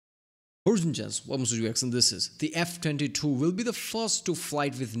Gents, welcome to UX, and this is the F-22 will be the first to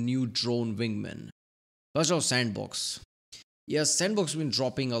flight with new drone wingmen. First off, Sandboxx. Yes, Sandboxx has been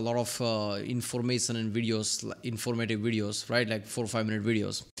dropping a lot of information and videos, informative videos, right? Like 4 or 5 minute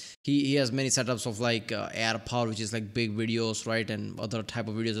videos. He has many setups of like air power, which is like big videos, right? And other type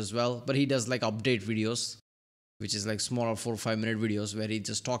of videos as well. But he does like update videos, which is like smaller 4 or 5 minute videos where he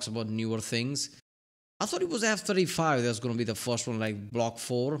just talks about newer things. I thought it was F-35 that's going to be the first one, like Block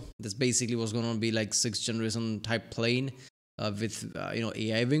 4. This basically was going to be like 6th generation type plane with,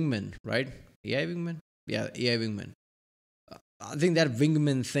 AI wingmen, right? AI wingmen? Yeah, AI wingmen. I think that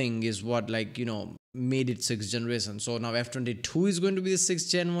wingman thing is what, like, made it 6th generation. So now F-22 is going to be the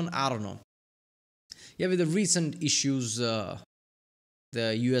 6th gen one? I don't know. Yeah, with the recent issues the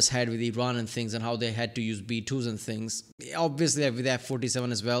US had with Iran and things and how they had to use B-2s and things. Obviously, with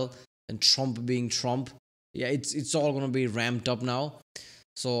F-47 as well. And Trump being Trump, yeah, it's all gonna be ramped up now.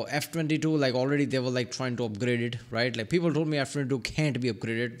 So F-22, like already they were like trying to upgrade it, right? Like people told me F-22 can't be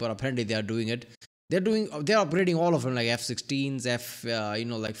upgraded, but apparently they are doing it. They're upgrading all of them, like F-16s,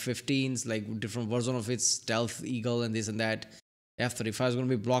 like 15s, like different version of it, Stealth Eagle and this and that. F-35 is gonna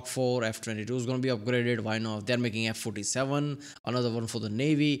be Block 4, F-22 is gonna be upgraded. Why not? They're making F-47, another one for the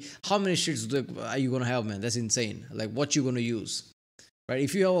Navy. How many shits are you gonna have, man? That's insane. Like what you gonna use? Right?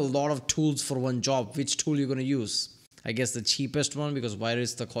 If you have a lot of tools for one job, which tool you're going to use? I guess the cheapest one, because wire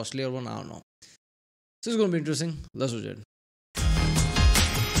is the costlier one. I don't know. So it's going to be interesting. Let's watch it.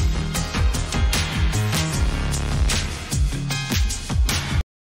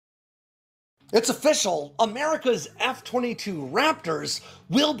 It's official, America's F-22 Raptors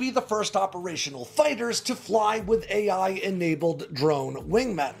will be the first operational fighters to fly with AI-enabled drone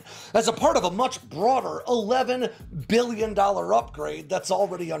wingmen, as a part of a much broader $11 billion upgrade that's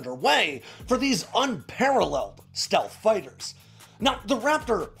already underway for these unparalleled stealth fighters. Now, the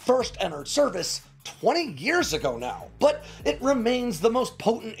Raptor first entered service 20 years ago now, but it remains the most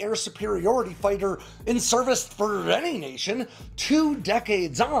potent air superiority fighter in service for any nation 2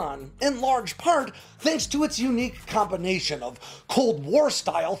 decades on, in large part thanks to its unique combination of Cold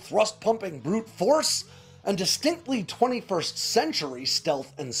War-style thrust-pumping brute force and distinctly 21st century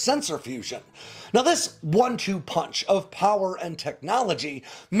stealth and sensor fusion. Now this 1-2 punch of power and technology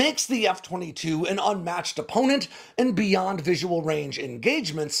makes the F-22 an unmatched opponent in beyond visual range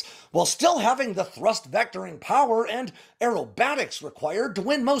engagements, while still having the thrust vectoring power and aerobatics required to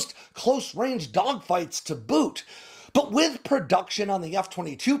win most close-range dogfights to boot. But with production on the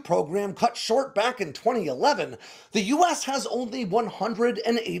F-22 program cut short back in 2011, the US has only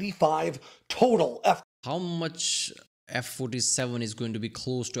 185 total F-22. How much F-47 is going to be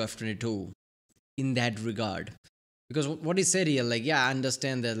close to F-22 in that regard? Because what he said here, like, yeah, I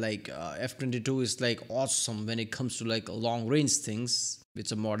understand that like F-22 is like awesome when it comes to like long range things.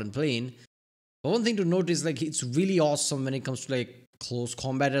 It's a modern plane. But one thing to note is like it's really awesome when it comes to like close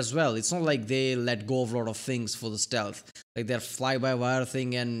combat as well. It's not like they let go of a lot of things for the stealth. Like their fly-by-wire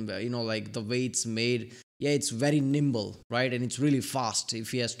thing and, like the way it's made. Yeah, it's very nimble, right? And it's really fast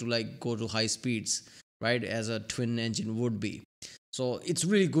if he has to like go to high speeds, right? As a twin engine would be. So it's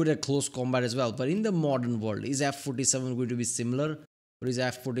really good at close combat as well. But in the modern world, is F-47 going to be similar? Or is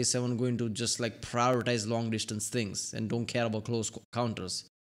F-47 going to just like prioritize long distance things and don't care about close counters?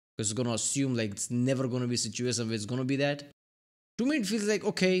 Because it's going to assume like it's never going to be a situation where it's going to be that. To me, it feels like,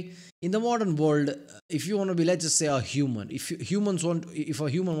 okay, in the modern world, if you want to be, let's just say a human, if a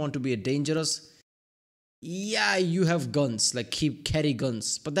human want to be a dangerous, yeah, you have guns, like carry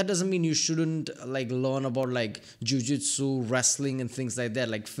guns, but that doesn't mean you shouldn't like learn about like jujitsu, wrestling and things like that,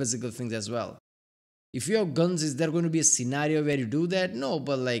 like physical things as well. If you have guns, is there going to be a scenario where you do that? No,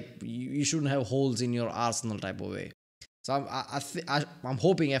 but like you shouldn't have holes in your arsenal type of way. So I'm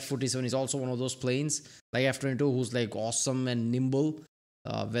hoping F-47 is also one of those planes like F-22 who's like awesome and nimble,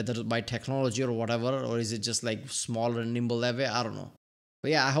 whether by technology or whatever, or is it just like smaller and nimble that way? I don't know.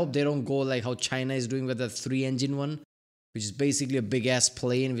 But yeah, I hope they don't go like how China is doing with the 3-engine one, which is basically a big ass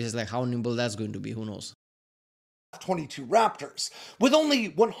plane, which is like how nimble that's going to be. Who knows? F-22 Raptors, with only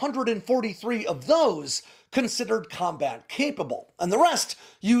 143 of those considered combat capable, and the rest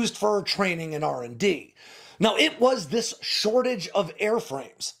used for training and R&D. Now, it was this shortage of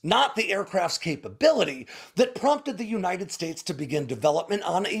airframes, not the aircraft's capability, that prompted the United States to begin development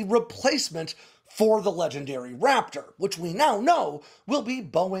on a replacement for the legendary Raptor, which we now know will be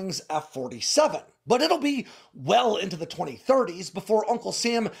Boeing's F-47. But it'll be well into the 2030s before Uncle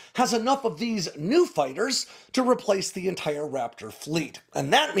Sam has enough of these new fighters to replace the entire Raptor fleet.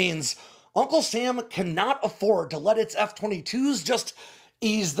 And that means Uncle Sam cannot afford to let its F-22s just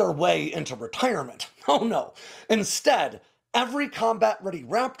ease their way into retirement. Oh no. Instead, every combat-ready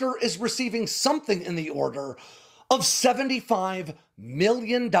Raptor is receiving something in the order of $75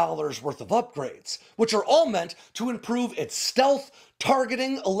 million worth of upgrades, which are all meant to improve its stealth,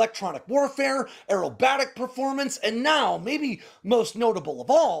 targeting, electronic warfare, aerobatic performance, and now, maybe most notable of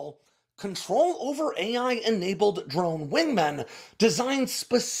all, control over AI-enabled drone wingmen designed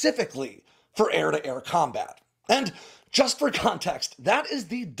specifically for air-to-air combat. And just for context, that is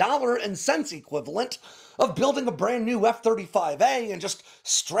the dollar and cents equivalent of building a brand new F-35A and just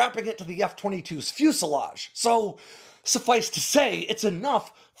strapping it to the F-22's fuselage. So, suffice to say, it's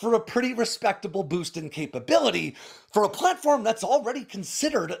enough for a pretty respectable boost in capability for a platform that's already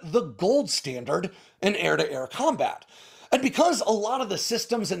considered the gold standard in air-to-air combat. And because a lot of the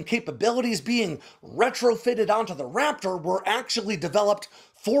systems and capabilities being retrofitted onto the Raptor were actually developed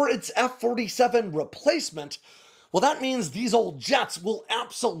for its F-47 replacement, well, that means these old jets will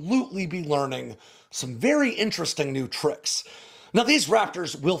absolutely be learning some very interesting new tricks. Now, these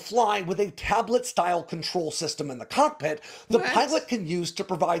Raptors will fly with a tablet-style control system in the cockpit the pilot can use to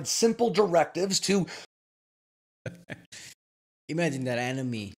provide simple directives to... Imagine that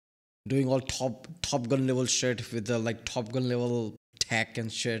enemy doing all Top Gun level shit with the Top Gun level tech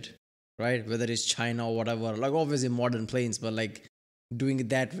and shit, right? Whether it's China or whatever, obviously modern planes, but doing it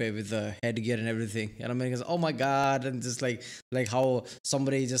that way with the headgear and everything. And Americans, oh my god, and just like how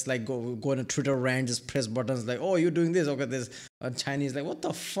somebody just go on a Twitter rant, just press buttons oh, you're doing this, okay, this. And Chinese what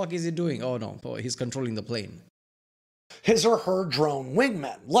the fuck is he doing? Oh no, he's controlling the plane. His or her drone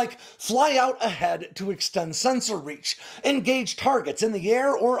wingmen, fly out ahead to extend sensor reach, engage targets in the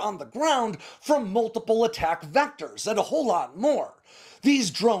air or on the ground from multiple attack vectors, and a whole lot more.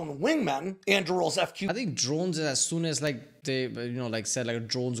 These drone wingmen, Anduril's FQ... I think drones, as soon as they, said a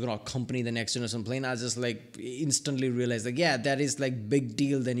drone's gonna accompany the next generation plane, I just instantly realized yeah, that is big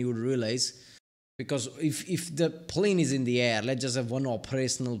deal than you would realize. Because if the plane is in the air, let's just have one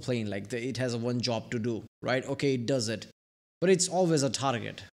operational plane, it has one job to do, right? Okay, it does it. But it's always a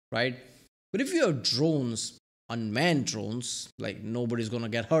target, right? But if you have drones, unmanned drones, nobody's gonna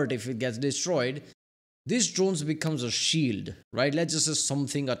get hurt if it gets destroyed. These drones becomes a shield, right? Let's just say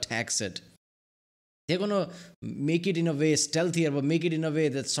something attacks it. They're gonna make it in a way stealthier, but make it in a way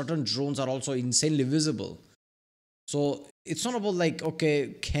that certain drones are also insanely visible. So it's not about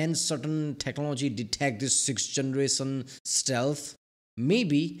okay, can certain technology detect this 6th generation stealth?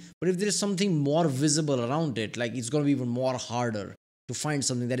 Maybe, but if there is something more visible around it, it's gonna be even more harder to find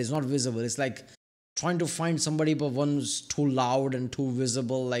something that is not visible. It's trying to find somebody, but one's too loud and too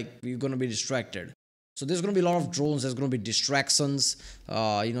visible, you're gonna be distracted. So there's going to be a lot of drones, there's going to be distractions,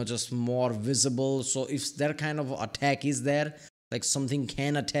 just more visible. So if that kind of attack is there, something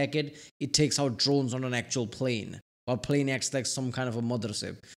can attack it, it takes out drones on an actual plane. Or plane acts like some kind of a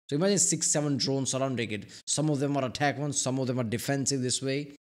mothership. So imagine 6-7 drones surrounding it. Some of them are attack ones, some of them are defensive this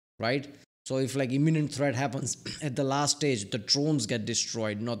way, right? So if imminent threat happens at the last stage, the drones get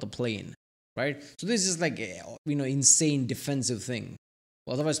destroyed, not the plane, right? So this is insane defensive thing.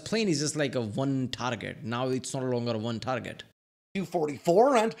 Otherwise, plane is just a one target. Now it's no longer a one target.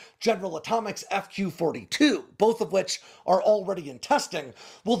 Q-44 and General Atomics FQ-42, both of which are already in testing,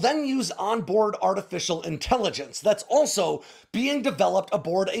 will then use onboard artificial intelligence that's also being developed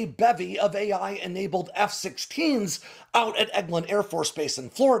aboard a bevy of AI-enabled F-16s out at Eglin Air Force Base in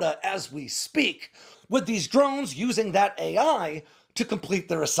Florida as we speak, with these drones using that AI to complete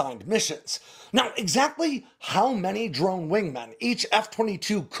their assigned missions. Now, exactly how many drone wingmen each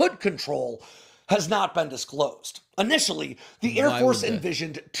F-22 could control has not been disclosed. Initially, the Air Force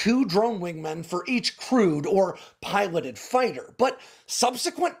envisioned 2 drone wingmen for each crewed or piloted fighter, but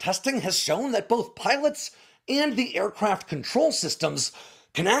subsequent testing has shown that both pilots and the aircraft control systems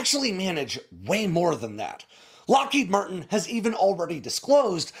can actually manage way more than that. Lockheed Martin has even already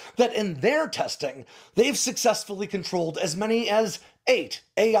disclosed that in their testing, they've successfully controlled as many as 8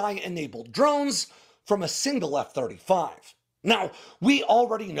 AI-enabled drones from a single F-35. Now, we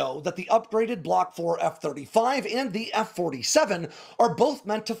already know that the upgraded Block 4 F-35 and the F-47 are both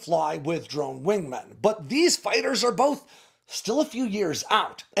meant to fly with drone wingmen, but these fighters are both still a few years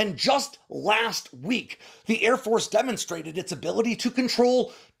out, and just last week, the Air Force demonstrated its ability to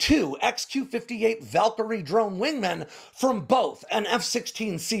control 2 XQ-58 Valkyrie drone wingmen from both an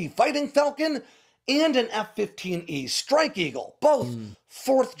F-16C Fighting Falcon and an F-15E Strike Eagle, both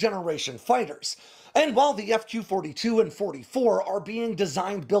 4th-generation fighters. And while the FQ-42 and 44 are being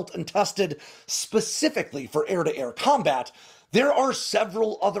designed, built, and tested specifically for air-to-air combat, there are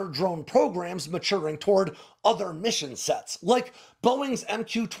several other drone programs maturing toward other mission sets, like Boeing's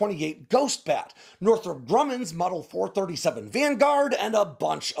MQ-28 Ghostbat, Northrop Grumman's Model 437 Vanguard, and a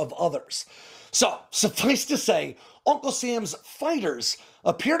bunch of others. So, suffice to say, Uncle Sam's fighters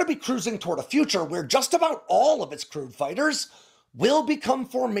appear to be cruising toward a future where just about all of its crewed fighters will become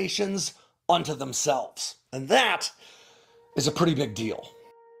formations unto themselves. And that is a pretty big deal.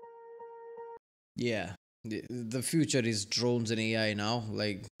 Yeah, the future is drones and AI now.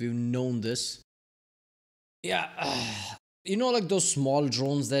 Like, we've known this. Yeah, like those small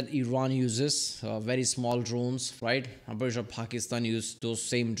drones that Iran uses, very small drones, right? I'm pretty sure Pakistan used those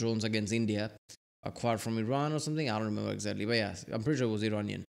same drones against India, acquired from Iran or something. I don't remember exactly, but yeah, I'm pretty sure it was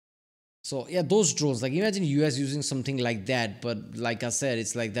Iranian. So yeah, those drones, like imagine US using something like that, but like I said,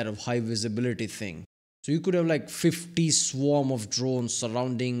 it's like that of high visibility thing. So you could have like 50 swarm of drones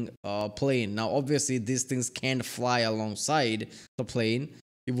surrounding a plane. Now obviously these things can't fly alongside the plane.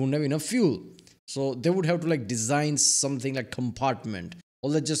 It wouldn't have enough fuel. So they would have to like design something like compartment,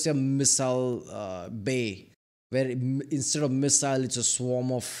 or let's just say a missile bay, where instead of missile, it's a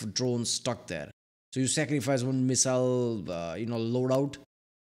swarm of drones stuck there. So you sacrifice one missile, loadout,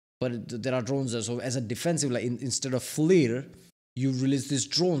 but there are drones there. So as a defensive, like instead of flare, you release these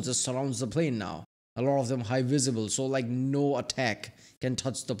drones that surrounds the plane now. A lot of them high visible, so like no attack can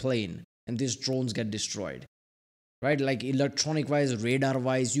touch the plane, and these drones get destroyed. Right, like electronic wise, radar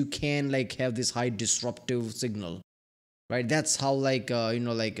wise, you can like have this high disruptive signal. Right, that's how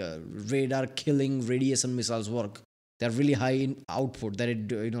radar killing radiation missiles work. They're really high in output that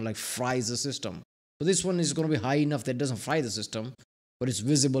it like fries the system. But this one is going to be high enough that it doesn't fry the system, but it's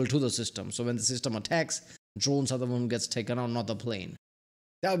visible to the system. So when the system attacks, drones are the one who gets taken out, not the plane.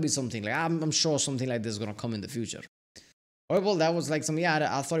 That would be something like I'm sure something like this is going to come in the future. Oh, well, that was like something, yeah,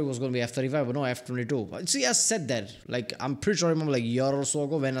 I thought it was going to be F-35, but no, F-22. See, I said that. Like, I'm pretty sure I remember like a year or so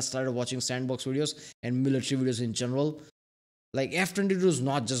ago when I started watching Sandboxx videos and military videos in general. Like, F-22 is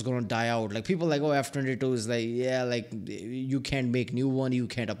not just going to die out. Like, people like, oh, F-22 is like, yeah, like, you can't make new one, you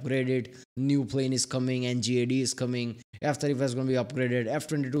can't upgrade it. New plane is coming, NGAD is coming. F-35 is going to be upgraded.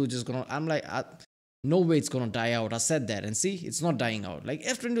 F-22 is just going to, I'm like, no way it's going to die out. I said that. And see, it's not dying out. Like,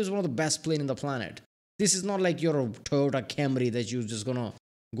 F-22 is one of the best plane in the planet. This is not like your Toyota Camry that you're just gonna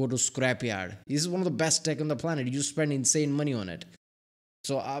go to scrapyard. This is one of the best tech on the planet. You spend insane money on it.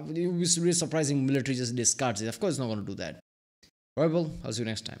 So it was really surprising military just discards it. Of course, it's not gonna do that. Alright, well, I'll see you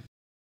next time.